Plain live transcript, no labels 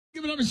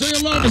and say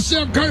hello to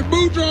Chef Kurt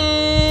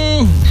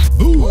Boudreaux.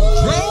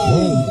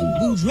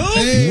 Boudreaux.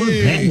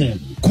 Hey.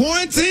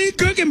 Quarantine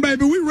cooking,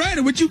 baby. We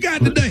ready. What you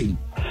got today?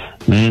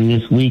 Man,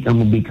 this week I'm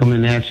going to be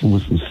coming at you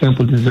with some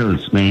simple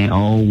desserts, man,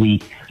 all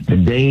week.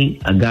 Today,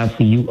 I got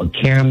for you a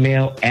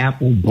caramel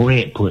apple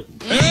bread pudding.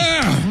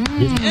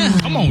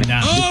 Come on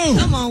now.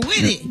 Come on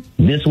with it.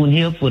 This one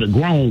here for the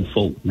grown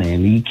folk,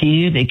 man. These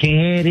kids, they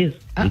can't have this.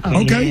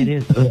 Okay.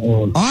 Have this.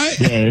 All right.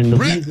 Yeah,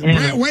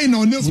 Brad waiting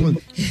on this one.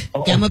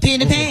 Got my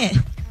pen and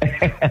pad.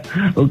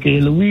 Okay,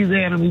 in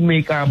Louisiana, we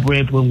make our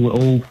bread pudding with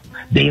old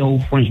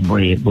French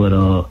bread, but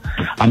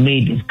I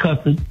made this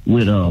custard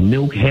with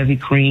milk, heavy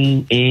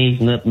cream,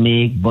 eggs,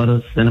 nutmeg,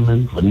 butter,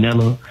 cinnamon,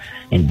 vanilla,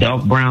 and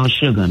dark brown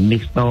sugar.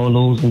 Mixed all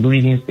those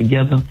ingredients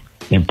together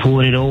and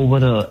poured it over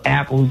the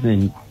apples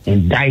and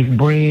diced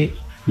bread.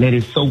 Let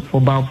it soak for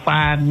about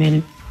 5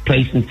 minutes.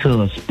 Place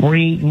into a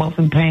spring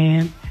muffin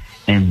pan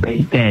and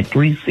bake that at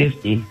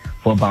 350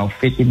 for about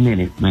 50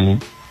 minutes,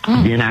 man.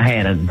 Then I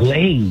had a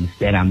glaze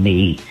that I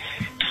made.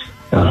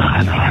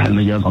 I know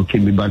y'all gonna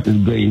kick me about this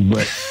glaze,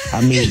 but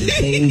I made the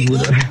glaze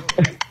with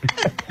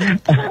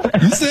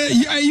You said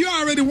you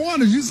already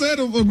warned us. You said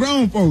it was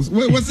grown folks.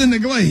 What's in the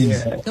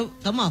glaze? Yeah.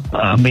 Come on.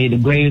 I made the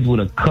glaze with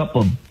a cup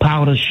of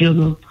powdered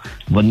sugar,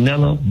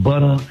 vanilla,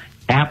 butter,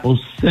 apple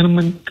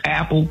cinnamon,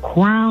 apple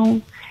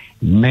crown.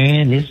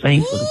 Man, this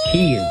ain't for the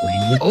kids,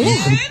 man. This ain't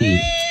for the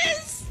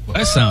kids.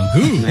 That sounds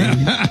good.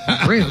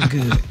 Real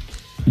good.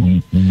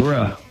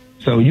 Bruh.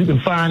 So you can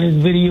find this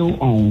video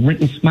on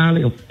Ricky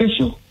Smiley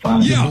Official. Follow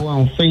me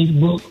on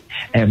Facebook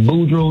at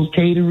Boudreaux's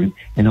Catering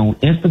and on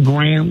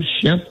Instagram,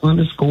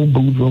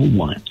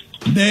 Chef_Boudreaux1.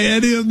 There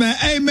it is, man.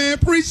 Hey, man,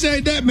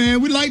 appreciate that, man.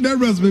 We like that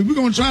recipe. We're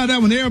going to try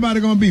that one. Everybody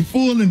going to be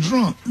full and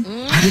drunk. With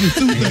the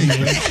two things.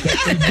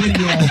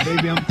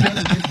 Baby, I'm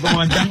telling you, it's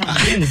going down.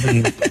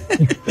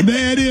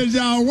 There it is,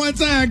 y'all. One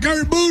time,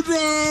 Kurt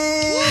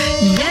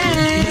Boudreaux.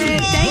 Yay.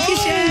 Thank you,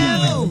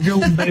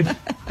 Chef.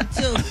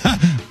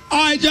 All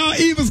right, y'all.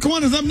 Eva's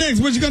Corner's up next.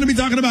 What you going to be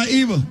talking about,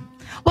 Eva?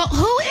 Well,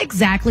 who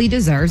exactly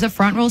deserves a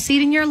front row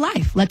seat in your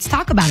life? Let's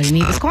talk about it in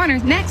Eva's Corner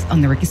next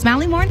on the Ricky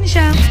Smiley Morning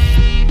Show.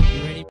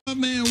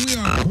 Man, we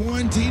are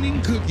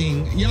quarantining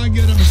cooking. Y'all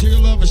give it up and share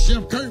your love for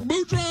Chef Kurt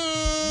Boudreaux.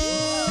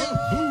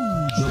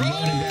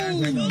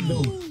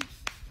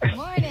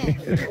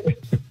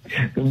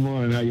 Good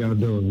morning. How y'all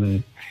doing,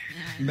 man?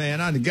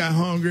 Man, I done got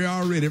hungry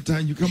already. Every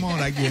time you come on,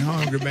 I get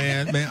hungry,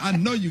 man. Man, I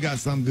know you got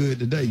something good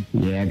today.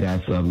 Yeah, I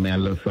got something, man.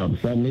 A little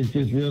something. It's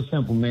just real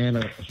simple, man.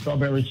 A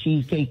strawberry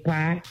cheesecake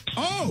pie.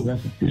 Oh!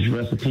 This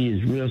recipe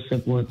is real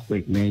simple and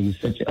quick, man. You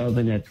set your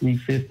oven at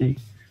 350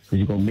 because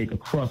you're going to make a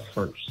crust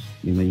first.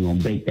 You know, you're going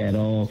to bake that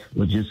off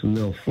with just a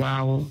little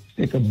flour,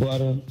 stick of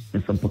butter,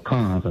 and some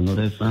pecans. I know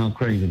that sounds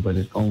crazy, but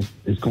it's going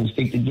to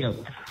stick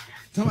together.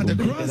 Talking about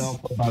the crust?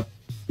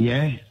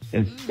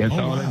 That's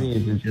all it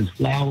is. It's just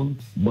flour,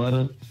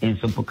 butter, and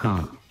some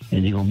pecan.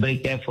 And you're going to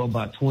bake that for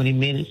about 20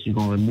 minutes. You're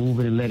going to remove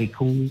it and let it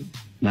cool.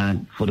 Now,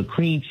 for the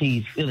cream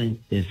cheese filling,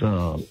 it's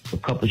a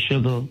cup of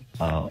sugar,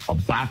 a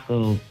box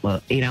of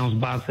 8-ounce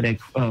box of that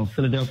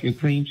Philadelphia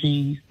cream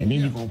cheese. And then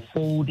you're going to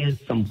fold in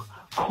some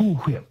Cool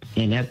Whip.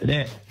 And after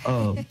that,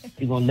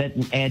 you're going to let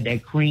them add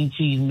that cream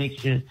cheese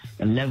mixture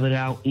and level it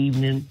out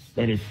evening.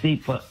 Let it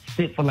sit for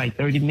like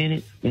 30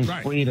 minutes. And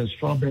spray the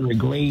strawberry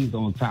glaze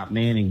on top,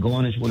 man, and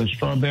garnish with a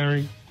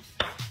strawberry.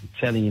 I'm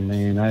telling you,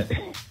 man.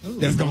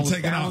 That's going to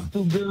take it out.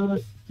 Too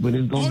good, but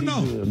it's going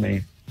to be good,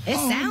 man. It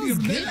sounds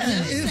good.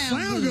 It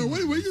sounds good.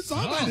 What you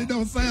talking about? It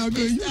don't sound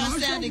good. It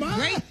sounded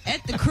great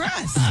at the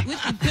crust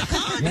with the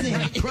pecans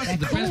in it.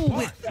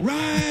 Cool.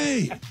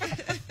 Right.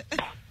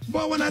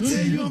 Boy, when I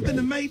tell you I'm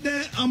finna make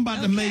that, I'm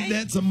about to make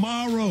that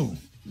tomorrow.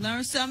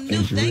 Learn something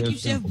new. Thank you,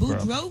 Chef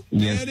Boudreaux.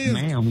 Yes,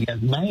 ma'am.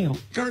 Yes, ma'am.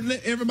 Kurt,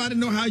 let everybody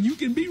know how you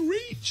can be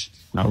reached.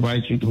 All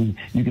right, you can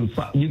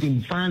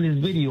find this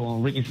video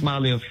on Ricky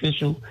Smiley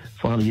Official.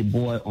 Follow your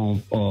boy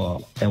on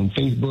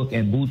Facebook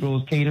at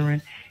Boudreaux's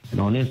Catering, and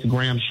on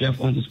Instagram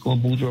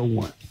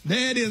Chef_Boudreaux1.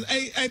 There it is.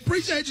 Hey,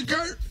 appreciate you,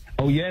 Kurt.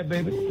 Oh yeah,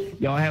 baby.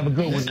 Y'all have a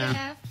good one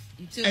now.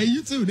 You too. Hey,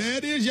 you too. There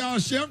it is, y'all.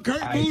 Chef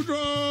Kurt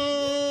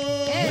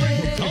Boudreaux.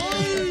 Hey.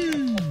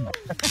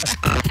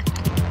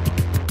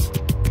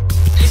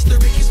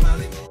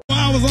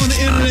 I was on the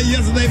internet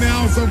yesterday, man.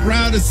 I was so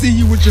proud to see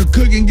you with your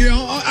cooking gear.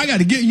 I got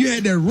to get you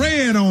had that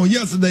red on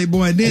yesterday,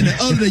 boy. And then the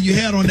other day you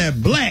had on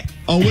that black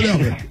or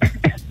whatever.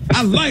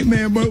 I like,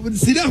 man, but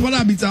see, that's what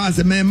I be talking. I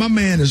said, man, my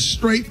man is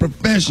straight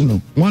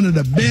professional. One of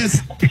the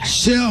best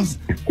chefs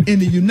in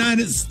the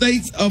United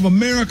States of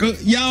America.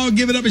 Y'all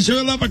give it up and show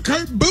it love for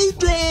Kurt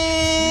Boudreaux.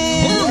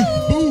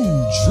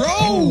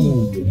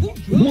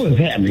 What's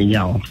happening,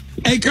 y'all?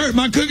 Hey, Kurt,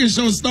 my cooking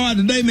show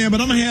started today, man,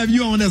 but I'm going to have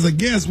you on as a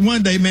guest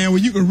one day, man, where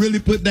you can really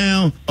put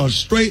down a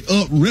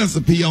straight-up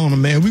recipe on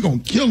them, man. We're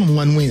going to kill them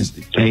one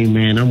Wednesday. Hey,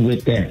 man, I'm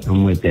with that.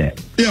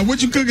 Yeah,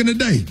 what you cooking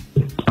today?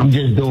 I'm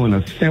just doing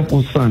a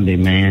simple Sunday,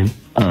 man.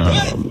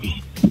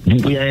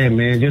 Yeah,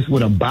 man, just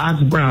with a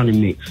box brownie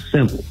mix.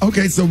 Simple.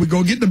 Okay, so we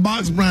go get the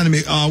box brownie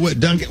mix.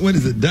 What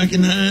is it,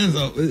 Duncan Hines?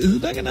 Is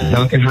it Duncan Hines?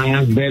 Duncan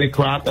Hines, Betty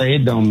Crocker,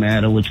 it don't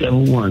matter, whichever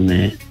one,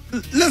 man.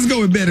 let's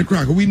go with Betty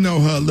Crocker. We know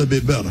her a little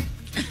bit better.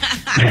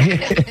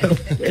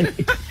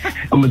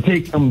 I'm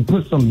gonna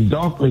put some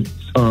dark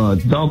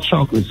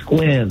chocolate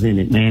squares in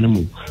it, man. I'm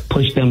gonna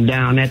push them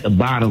down at the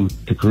bottom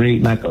to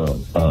create like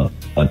a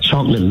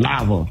chocolate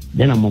lava.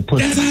 Then I'm gonna put.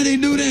 That's how they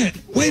do that.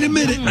 Wait a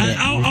minute.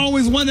 I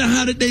always wonder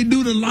how did they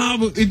do the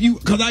lava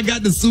because I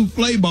got the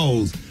souffle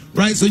bowls.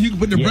 Right, so you can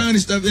put the brownie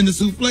stuff in the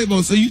souffle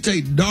bowl. So you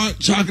take dark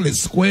chocolate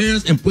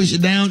squares and push it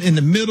down in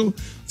the middle.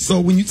 So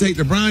when you take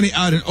the brownie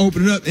out and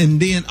open it up, and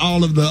then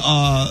all of the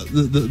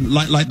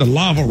like the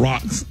lava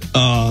rocks,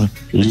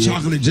 the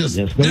chocolate just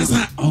that's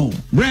how. Oh,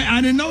 Brad,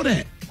 I didn't know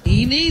that.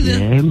 Me neither.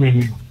 Yeah,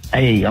 man.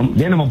 Hey,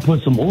 then I'm gonna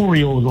put some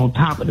Oreos on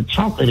top of the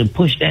chocolate and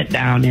push that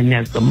down in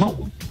there some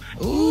more.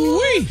 Ooh,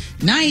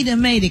 now you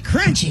done made it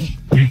crunchy.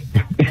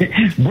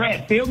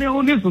 Brad, fill me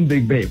on this one,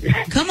 big baby.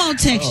 Come on,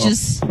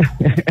 textures. So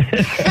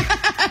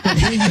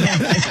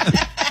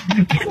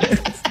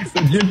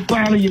just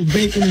follow your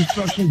baking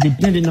instructions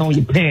depending on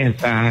your pan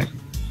size.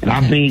 And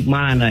I bake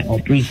mine at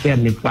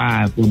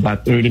 375 for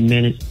about 30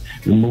 minutes.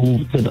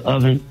 Remove to the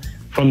oven.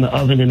 From the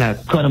oven, and I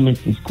cut them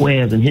into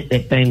squares and hit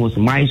that thing with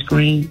some ice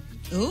cream.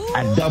 Ooh.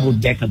 I double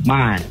decked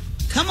mine.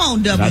 Come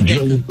on, double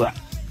decker.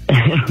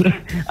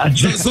 I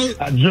drizzle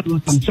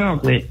some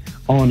chocolate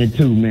on it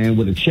too, man,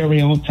 with a cherry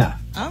on top.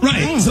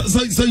 Right.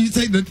 So you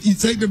take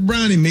the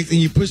brownie mix and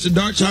you push the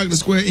dark chocolate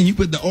square and you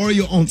put the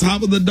Oreo on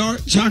top of the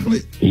dark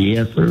chocolate.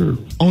 Yes, sir.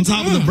 On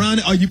top of the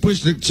brownie, or you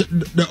push the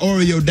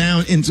Oreo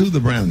down into the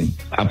brownie.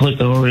 I put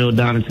the Oreo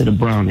down into the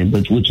brownie,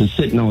 which is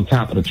sitting on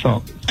top of the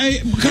chocolate.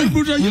 Hey,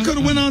 Boudreaux, you could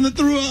have went on and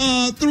threw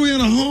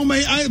in a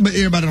homemade ice, but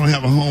everybody don't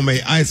have a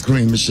homemade ice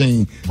cream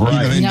machine.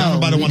 Right. You know,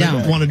 nobody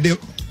want to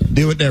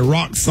deal with that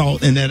rock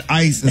salt and that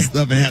ice and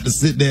stuff and have to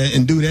sit there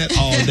and do that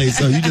all day.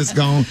 So you just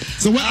gone.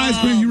 So what ice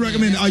cream you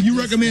recommend? Are you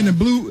recommending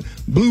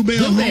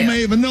Bluebell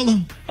homemade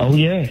vanilla? Oh,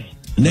 yeah.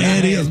 There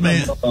it is,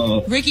 man.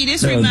 Ricky,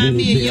 this remind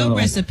me of your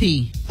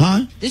recipe.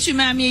 Huh? This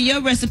remind me of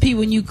your recipe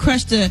when you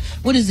crushed a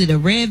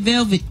red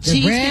velvet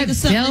cheesecake or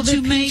something that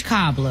you made? Peach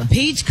cobbler.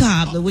 Peach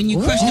cobbler. When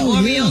you crush the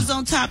Oreos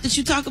on top that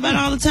you talk about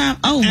all the time.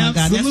 Oh, my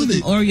God. That's what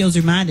the Oreos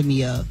reminded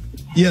me of.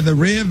 Yeah, the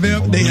red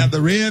velvet. They have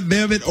the red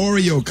velvet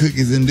Oreo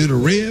cookies and do the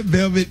red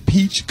velvet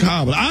peach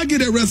cobbler. I'll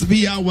get that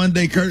recipe out one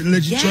day, Kurt, and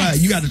let you try it.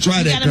 You got to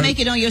try that. You got to make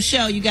it on your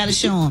show. You got to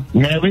show them.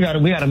 Yeah, we got to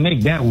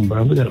make that one,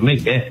 bro. We got to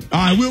make that. All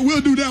right, we'll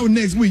do that one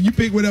next week. You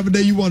pick whatever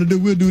day you want to do.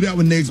 We'll do that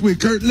one next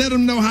week. Kurt, let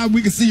them know how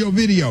we can see your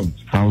video.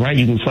 All right,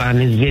 you can find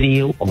this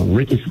video on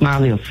Ricky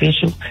Smiley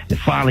Official and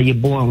follow your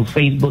boy on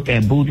Facebook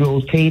at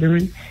Boudreaux's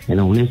Catering and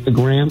on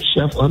Instagram,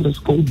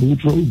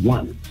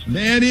 Chef_Boudreaux1.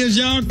 There it is,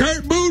 y'all.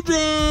 Kurt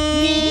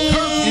Boudreaux. Yeah.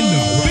 Kurt in the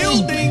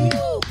building.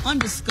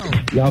 Underscore.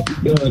 Y'all be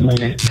good, man.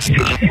 Yes,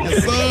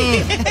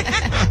 sir.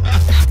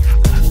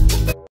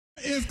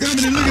 It's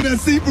coming and look at that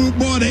seafood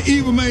boy that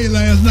Eva made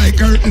last night,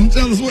 Kurt, and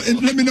tell us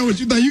and let me know what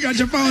you think. You got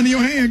your phone in your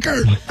hand,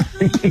 Kurt.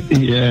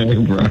 Yeah,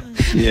 bro.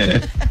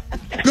 Yeah.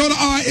 Go to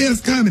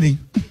RS Comedy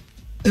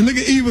and look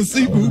at Eva's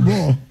seafood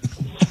boy.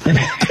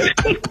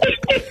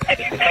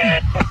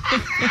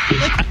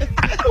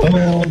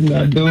 Oh, I'm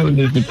not doing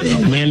this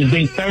again, man.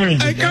 Today's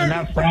Thursday, Kurt.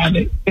 not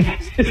Friday.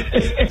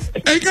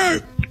 Hey,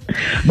 Kurt.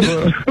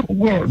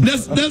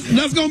 That's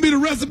gonna be the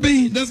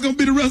recipe. That's gonna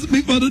be the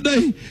recipe for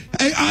today.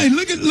 Hey,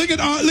 look at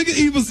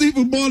Eva's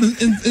seafood boil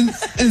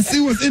and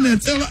see what's in there.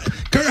 Tell her,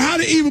 Kurt, how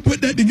did Eva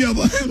put that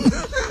together?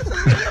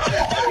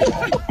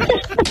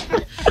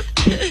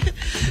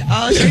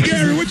 Oh, hey,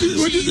 Gary, what you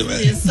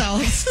doing?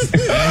 Sauce.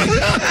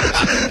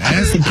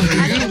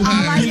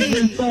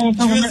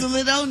 Drizzle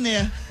it on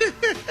there.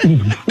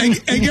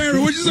 Hey, Gary,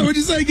 what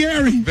you say,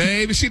 Gary?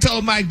 Baby, she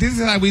told Mike, this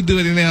is how we do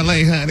it in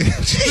L.A., honey.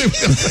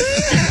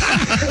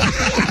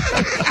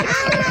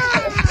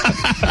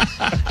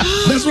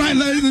 That's right,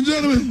 ladies and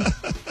gentlemen.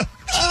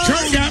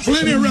 Kurt got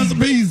plenty of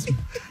recipes.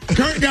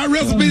 Kurt got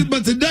recipes,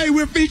 but today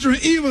we're featuring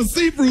Eva's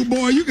seafood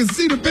boy. You can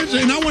see the picture,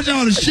 and I want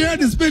y'all to share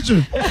this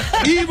picture.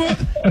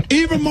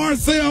 Eva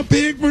Marcel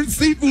Pigford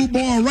seafood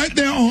boy right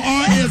there on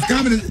RS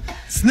Comedy.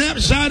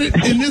 Snapshot it,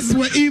 and this is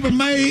what Eva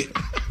made.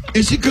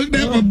 And she cooked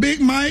that for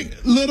Big Mike,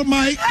 Little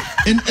Mike,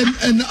 and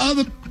the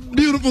other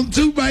beautiful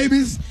two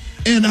babies.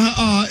 And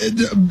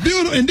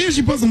beautiful, and then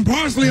she put some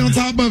parsley on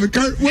top of it.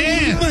 Kurt, what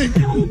do you think?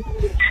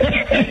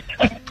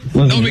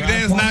 No,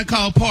 that's not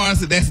called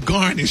parsley. That's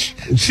garnish.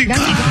 She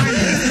That's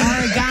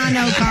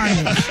oregano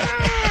garnish.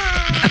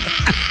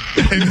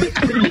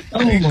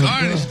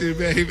 garnished it,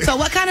 baby. So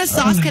what kind of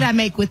sauce could I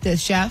make with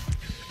this, Chef?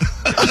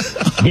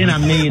 Then I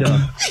made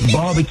a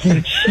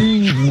barbecue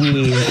cheese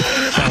whiz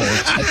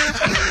sauce.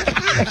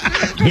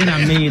 Then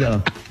I made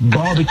a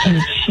barbecue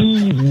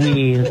cheese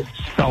whiz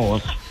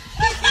sauce.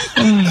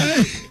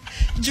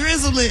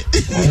 Drizzle it.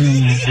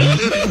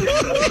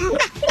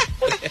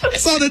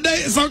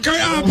 So Kurt,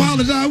 I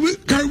apologize.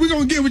 Kurt, we're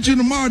going to get with you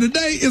tomorrow.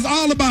 Today is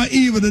all about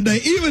Eva today.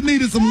 Eva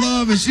needed some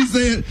love, and she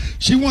said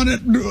she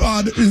wanted,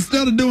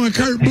 instead of doing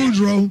Kurt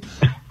Boudreaux,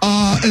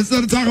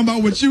 instead of talking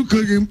about what you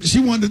cooking, she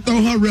wanted to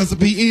throw her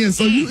recipe in.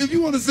 So if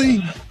you want to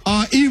see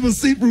Eva's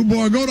Seafood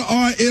Boy, go to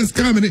RS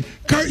Comedy.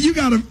 Kurt, you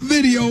got a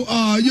video,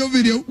 your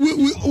video.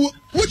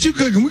 What you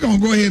cooking? We're gonna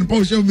go ahead and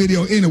post your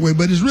video anyway,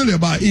 but it's really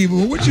about Eva.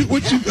 Where can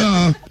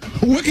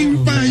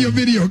you find your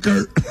video,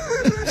 Kurt?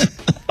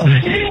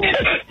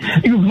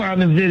 You can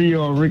find the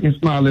video on Ricky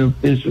Smiley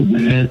Official,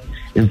 man.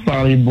 And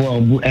follow your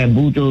boy at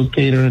Boudreaux's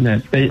Catering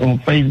on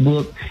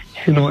Facebook.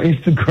 And on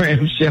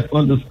Instagram,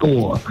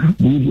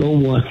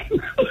 chef_Boudreaux1.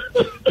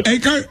 Hey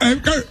Kurt,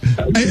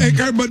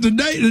 but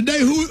today,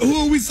 who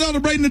are we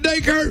celebrating today,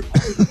 Kurt?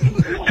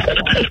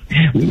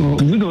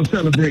 We're gonna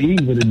celebrate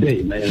Eva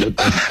today, man.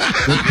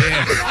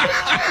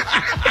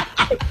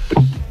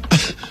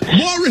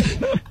 More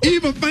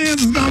Eva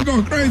fans is gonna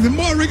go crazy.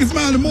 More Ricky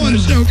Smiley Morning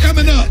Show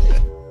coming up.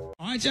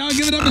 All right, y'all,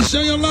 give it up and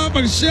show your love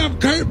for Chef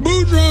Kurt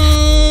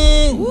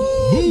Boudreaux.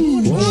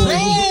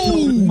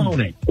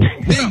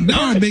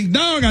 Big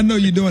dog, I know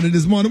you're doing it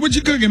this morning. What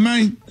you cooking,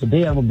 man?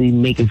 Today I'm gonna be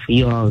making for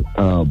y'all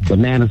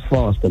bananas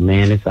Foster,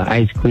 man. It's an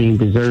ice cream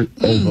dessert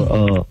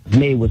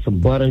made with some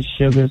butter,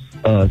 sugars,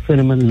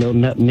 cinnamon, little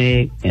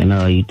nutmeg,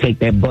 and you take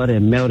that butter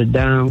and melt it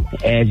down,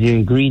 add your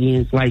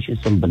ingredients, slice you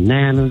some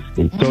bananas,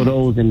 and throw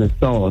those in the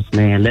sauce,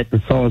 man. Let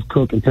the sauce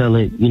cook until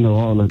it,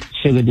 all the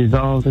sugar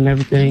dissolves and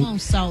everything.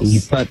 Sauce. And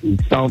you put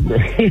salt.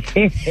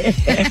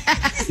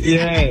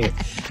 Yeah.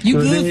 You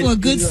good for a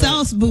good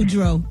sauce,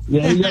 Boudreaux.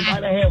 Yeah, you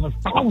gotta have a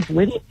sauce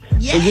with it.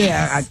 Yes. So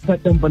yeah, I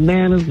cut them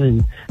bananas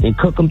and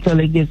cook them till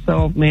they get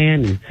soft,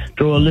 man, and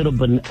throw a little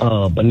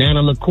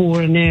banana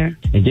liqueur in there,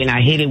 and then I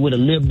hit it with a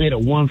little bit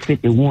of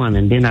 151,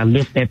 and then I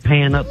lift that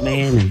pan up,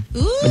 man.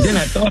 But then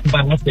I thought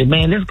about it. I said,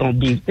 man, this gonna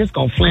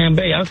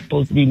flambe. I'm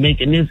supposed to be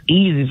making this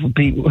easy for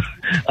people.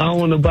 I don't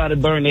want nobody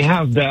to burn their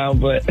house down,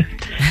 but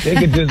they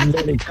could just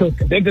let it cook.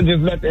 They could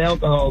just let the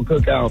alcohol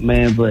cook out,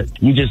 man. But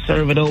you just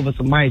serve it over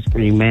some ice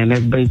cream, man.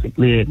 That's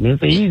basically it.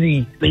 It's an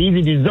easy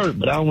dessert,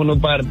 but I don't want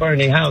nobody to burn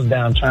their house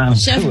down trying to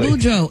Chef do it.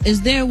 Boudreaux,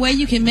 is there a way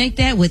you can make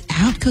that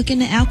without cooking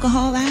the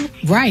alcohol out?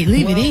 Right,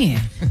 leave it in.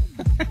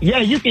 Yeah,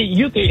 you can.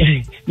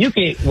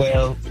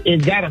 Well,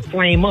 it gotta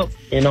flame up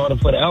in order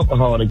for the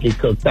alcohol to get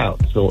cooked out.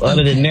 So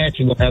other than that,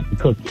 you're gonna have to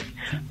cook it.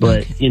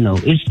 But you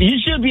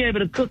should be able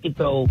to cook it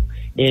though,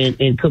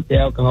 and cook the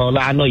alcohol.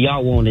 I know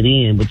y'all want it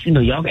in, but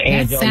y'all can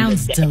add. That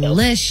sounds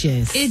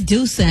delicious. It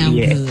do sound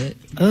good.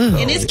 Ugh.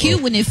 And it's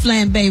cute when it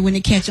flambe, when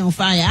it catch on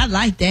fire. I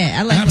like that.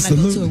 I like when I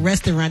go to a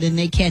restaurant and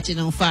they catch it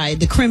on fire.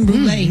 The creme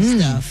brulee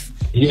stuff.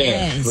 Yeah,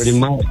 yes. Pretty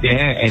much. Yeah,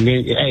 and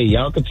then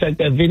y'all can check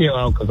that video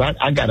out because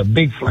I got a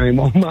big flame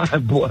on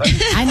mine, boy.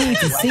 I need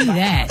to see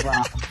that.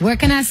 Where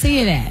can I see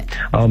it at?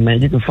 Oh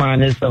man, you can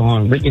find this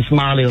on Ricky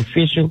Smiley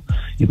Official.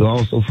 You can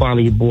also follow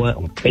your boy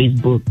on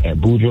Facebook at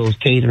Boudreaux's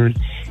Catering,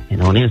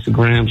 and on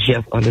Instagram,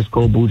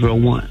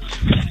 chef_Boudreaux1.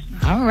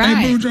 All right.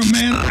 Hey, Boudreaux,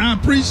 man, I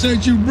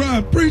appreciate you, bro.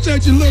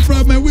 Appreciate you, little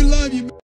bro, man. We love you, man.